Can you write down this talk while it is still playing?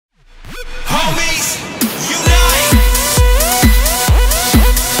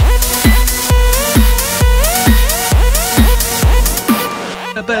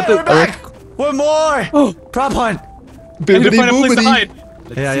we're back! One more! Prop hunt! Bibbidi boobidi.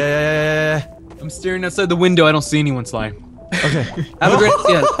 Yeah. I'm staring outside the window. I don't see anyone slime. Okay. Have a great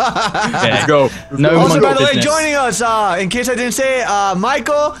day. Let's go. No Also, by the way, business. joining us, in case I didn't say it,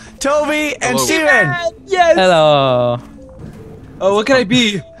 Michael, Toby, and Steven. Yes. Hello. Oh, what can I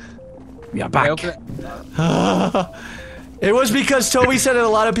be? We are back. It was because Toby said that a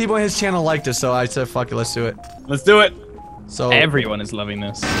lot of people on his channel liked us, so I said, fuck it, let's do it. Let's do it. So, Everyone is loving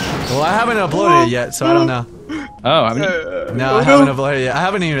this. well, I haven't uploaded it yet, so I don't know. Oh, haven't you? No, I haven't uploaded it yet. I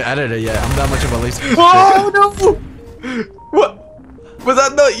haven't even edited it yet. I'm that much of a lazy. Oh no! What? Was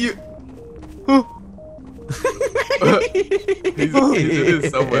that not you? He's in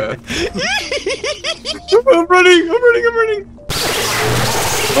it somewhere. I'm running!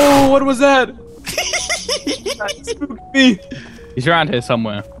 Oh, what was that? That spooked me. He's around here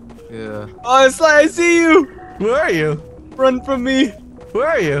somewhere. Yeah. Oh, Sly, I see you! Where are you? Run from me! Where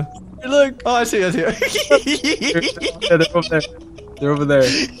are you? Here, look! Oh, I see you. Yeah, they're over there. They're over there.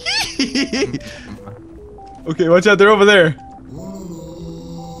 Okay, watch out, they're over there.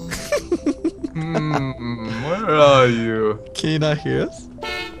 Where are you? Can you not hear us?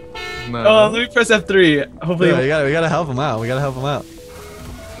 No. Oh, let me press F3. Hopefully. Yeah, we gotta help him out.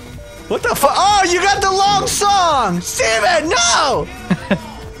 What the fuck? Oh, you got the long song! Steven, no!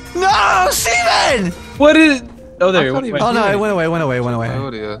 No, Steven! What is? Oh, there. I can't Wait. even- Oh no, it went away. Oh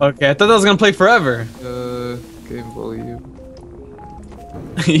dear. Okay, I thought that was gonna play forever. Game volume.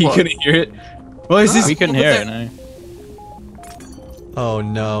 You What? couldn't hear it. Well, is this? We couldn't hear it, no. Oh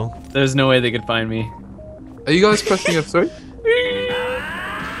no. There's no way they could find me. Are you guys pressing F3?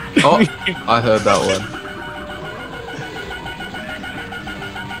 Oh, I heard that one.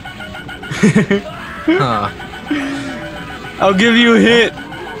 Huh. I'll give you a hit.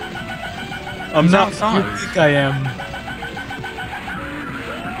 I'm He's not. outside. You think I am?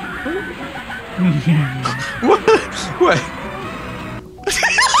 Wait.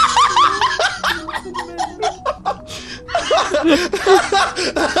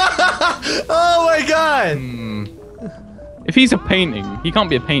 Oh my god! If he's a painting, he can't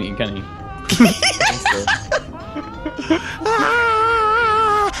be a painting, can he?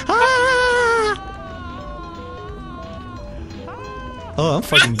 Oh, I'm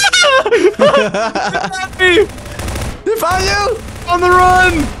fucking. Hey, They found you! on the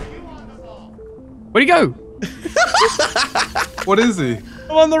run! Where'd he go? What is he?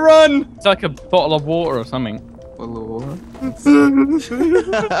 I'm on the run! It's like a bottle of water or something. Hello. It's in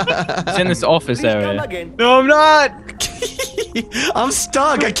this office area. No, I'm not. I'm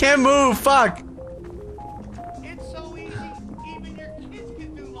stuck. I can't move. Fuck. It's so easy, even your kids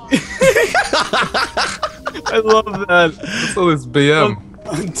can do mine. I love that. What's all this BM?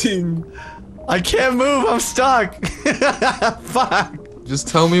 Hunting. I can't move. I'm stuck. Fuck. Just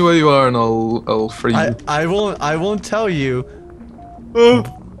tell me where you are and I'll free you. I won't tell you,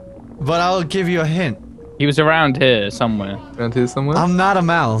 but I'll give you a hint. He was around here somewhere. Around here somewhere? I'm not a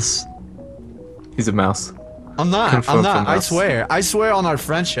mouse. He's a mouse. I'm not. Confirmed I'm not. from I us. swear. I swear on our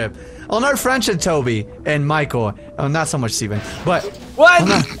friendship. On our friendship, Toby and Michael. Oh, not so much Steven. But What?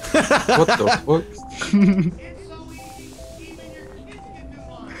 What the fuck? It's so easy, even your kids can do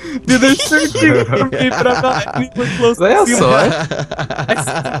mine. Dude, they're searching for me, but I'm not anywhere close. They outside?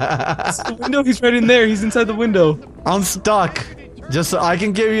 It's the window. He's right in there. He's inside the window. I'm stuck. Just so I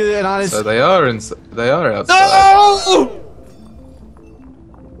can give you an honest. So they are outside. No!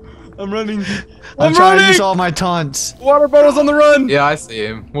 I'm running. I'm trying to use all my taunts. Water bottle's on the run. Yeah, I see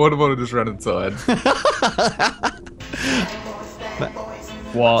him. Water bottle just ran inside.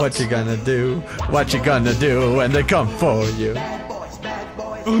 What? What you gonna do? What you gonna do when they come for you?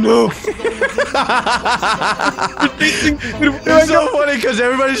 Oh no! It's so funny because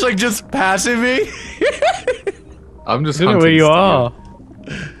everybody's like just passing me. I'm just I don't know where hunting you Steve. are.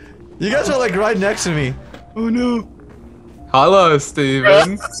 You guys are like right next to me. Oh no! Hello,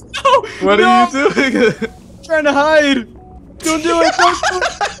 Steven. No! What no! are you doing? Trying to hide. Don't do it! Don't do it!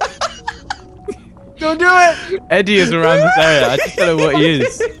 Don't do it! Eddie is around this area. I just don't know what he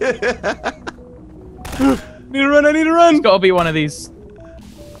is. Need to run! I need to run! It's got to be one of these.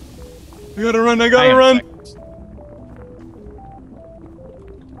 I gotta run! I Hang gotta on a run! sec.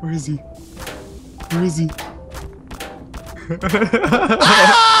 Where is he? Where is he?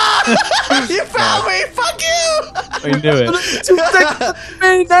 You found me! Fuck you! I knew it. 2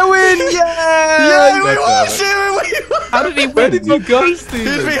 seconds! I win! Yeah! Yeah, we That's won, it. Steven! We won! How did he Where win? did you go, He's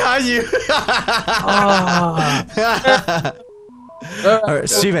Steven? behind you! Alright,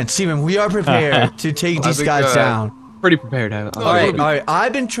 Steven, we are prepared to take these think, guys down. Pretty prepared. Alright,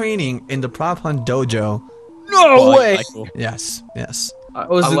 I've been training in the prop hunt dojo. No Like way! Michael. Yes. I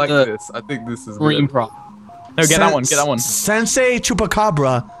was it like the this. I think this is green good. prop. No, get that one. Get that one. Sensei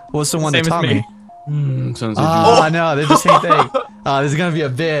Chupacabra was the one that Same as taught me. me. Sounds like Oh, no, they're the same thing. Oh, this is gonna be a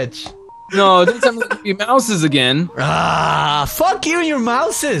bitch. No, don't tell me to be mouses again. Ah, fuck you and your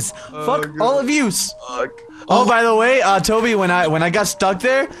mouses. Fuck God. all of you. Fuck. Oh, by the way, Toby, when I got stuck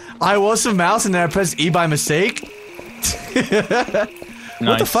there, I was a mouse and then I pressed E by mistake.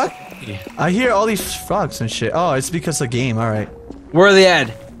 What the fuck? I hear all these frogs and shit. Oh, it's because of the game. All right. Where are they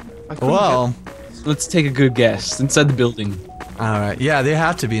at? Well, Let's take a good guess. Inside the building. all right. Yeah, they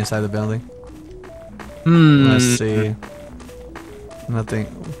have to be inside the building. Hmm. Let's see. Nothing.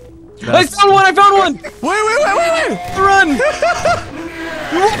 I found one! I found one! Wait! Run!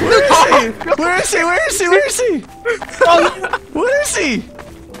 Where is he? Where is he? Where is he? Where is he?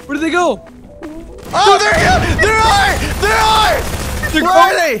 Where did they go? Oh, there he is! There are! They're Where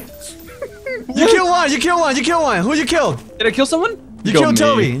are they? You killed one! You killed one! You killed one! Who you killed? Did I kill someone? You Killed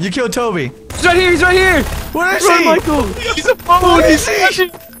killed me. Toby! You killed Toby! He's right here! He's right here! Where is Run, he? Michael! He's a phone! Where is he?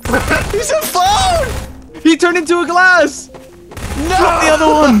 flashing. He's a phone! He turned into a glass! No! The other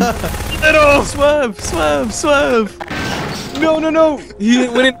one! Little! Swerve! No! He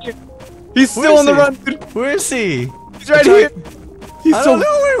went in here. He's Where still is on the he? run, dude. Where is he? He's right here. He's I so. don't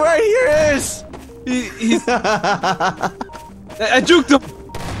know where right here is! He's. I juked him.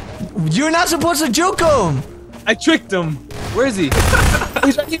 You're not supposed to juke him! I tricked him. Where is he?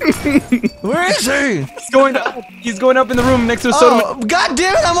 He's right here. Where is he? He's going up in the room next to the soda. Oh, god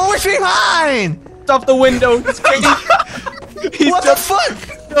damn it, I'm always behind! It's off the window. He's crazy. What the fuck?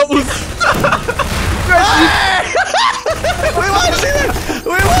 Hey! We won, Steven!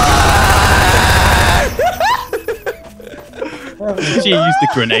 We won! She used the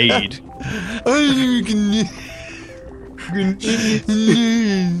grenade.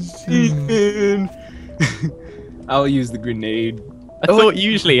 I'll use the grenade. I thought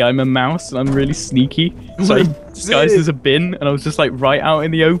usually I'm a mouse and I'm really sneaky, so I disguised as a bin and I was just like right out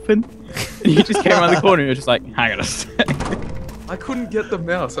in the open. And you just came around the corner and you're just like, hang on a sec. I couldn't get the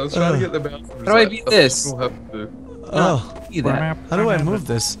mouse. I was trying to get the mouse. How do I beat this? Oh, See that? how do I move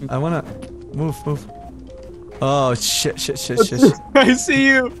this? I wanna move. Oh shit. I see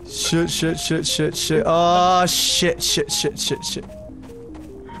you. Shit. Oh shit.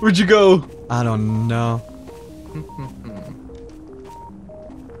 Where'd you go? I don't know.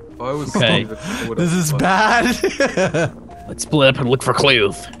 I was Okay. This is bad. Let's split up and look for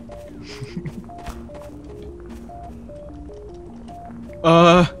clues.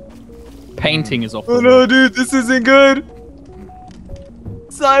 Painting is off the Oh wall. no, dude, this isn't good.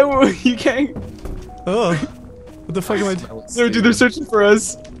 Simon, you can't. Oh, what the fuck am I doing? No, dude, they're searching for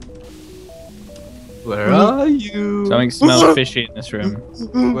us. Where are you? Something smells fishy in this room.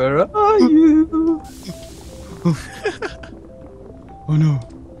 Where are you? Oh no.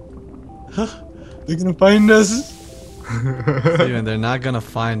 They're gonna find us. Steven, they're not gonna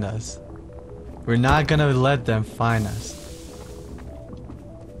find us. We're not gonna let them find us.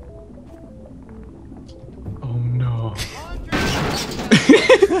 Oh no.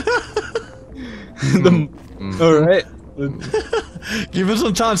 Alright. Give us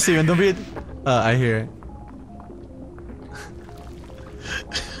some time, Steven. Don't be. I hear it.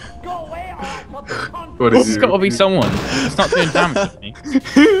 Go away or I'll put the tongue. What There's is got to be someone. It's not doing damage to me.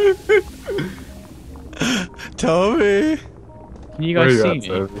 Toby. Can you Where guys you see at, me?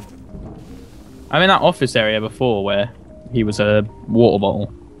 Toby? I'm in that office area before where he was a water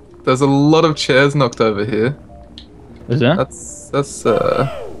bottle. There's a lot of chairs knocked over here. Is there? That's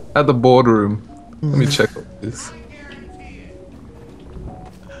at the boardroom. Let me check what this.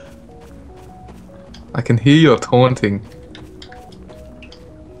 I can hear your taunting.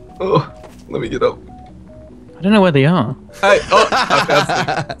 Oh, let me get up. I don't know where they are. Hey, oh, I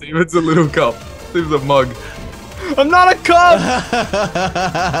found Steve. Steven's a little cup. Steven's a mug. I'm not a cop!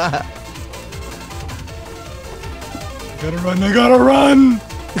 I gotta run!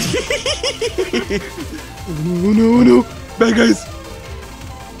 Oh no, bad guys!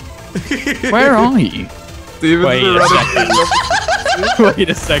 Where are you? Steven's Wait a running. Wait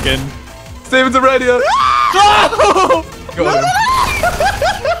a second. Steven's a radio. No! Got him.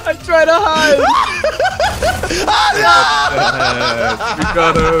 I try to hide! We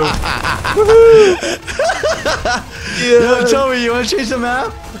got him. Yo, Toby, you wanna change the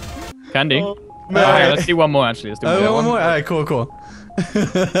map? Candy. Oh, Okay, let's do one more actually. Let's do one more. One more? Alright, cool.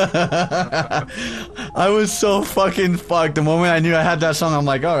 I was so fucking fucked. The moment I knew I had that song, I'm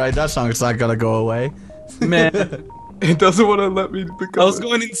like, alright, that song's not gonna go away. Man, It doesn't want to let me I become. was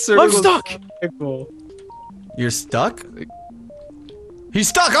going in circles. I'm stuck. You're stuck? He's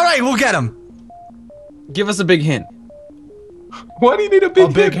stuck! Alright, we'll get him! Give us a big hint. Why do you need a A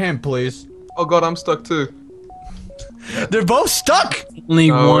big big hip? hint, please. Oh god, I'm stuck too. They're both stuck. Only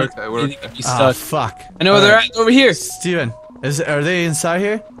Oh, one. okay, we're okay. He's Ah, stuck. fuck. I know where they're at. Over here. Steven, are they inside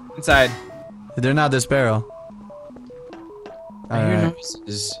here? Inside. They're not this barrel. I hear Alright.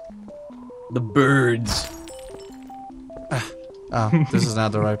 noises. The birds. Oh, this is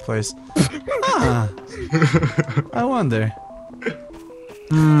not the right place. Ah, I wonder.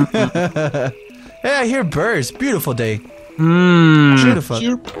 Hey, I hear birds. Beautiful day. Beautiful.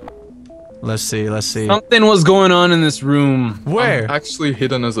 Let's see. Something was going on in this room. Where? I'm actually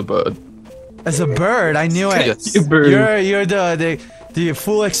hidden as a bird. As a bird, I knew it. Yes. You're the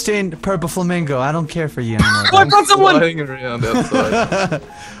full extinct purple flamingo. I don't care for you anymore. Oh, I got someone! Flying around outside.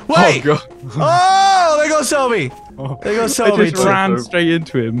 Wait! Oh god. Oh, there goes Sobe. There goes I Sobe. just ran straight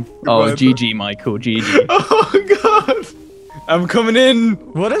into him. Oh, Right. GG, Michael, GG. Oh god. I'm coming in.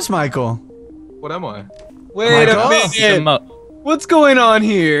 What is Michael? What am I? Wait a God. minute. What's going on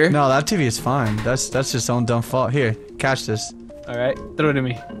here? No, that TV is fine. That's just own dumb fault. Here, catch this. All right, throw it at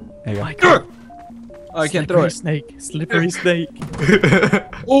me. There you go. Michael, Oh, I can't throw slippery it. snake, slippery snake.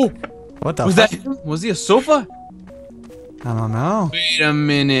 Oh, What the was fuck? that him? Was he a sofa? I don't know. Wait a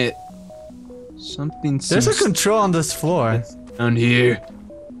minute. Something There's a seems control on this floor. down here.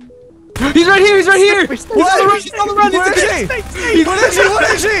 He's right here. He's right here. He's on the run. He's on the run. Where is he? What is he? What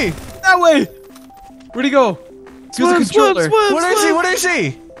is he? That way. Whe'd he go? He was a controller. What is he? What is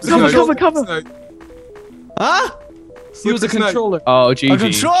he? Cover. Snake. Huh? He was a Slippery snake. controller. Oh, GG. A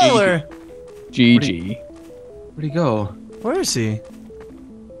controller? GG. Where'd he go? Where is he?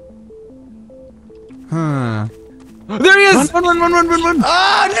 Huh. There he is! Run!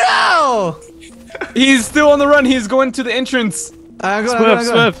 Oh He's still on the run. He's going to the entrance. no! I'm going.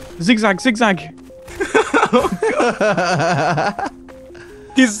 Swerve. Zigzag.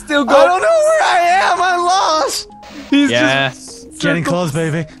 He's still I going. don't know where I am. I'm lost. He's Yes. just Getting circles.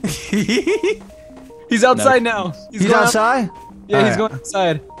 close, baby. He's outside now. He's going outside. Yeah, he's Alright. going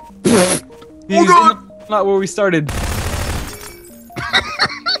outside. He's in the not where we started.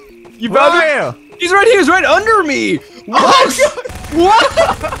 You Where found him? are you? He's right here. He's right under me. What? What?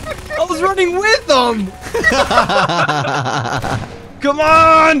 I was running with him. Come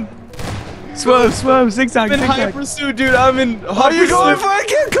on! Swerve. Zigzag. I'm in high pursuit, dude. I'm in hot Are you going pursuit. for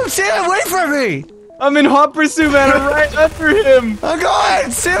it? Come stand away from me. I'm in hot pursuit, man. I'm right under him. I'm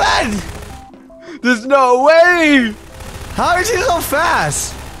going. Steven. There's no way. How is he so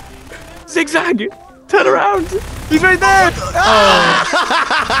fast? Zigzag. Turn around. He's right there.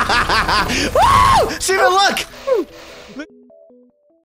 Woo! Steven, look.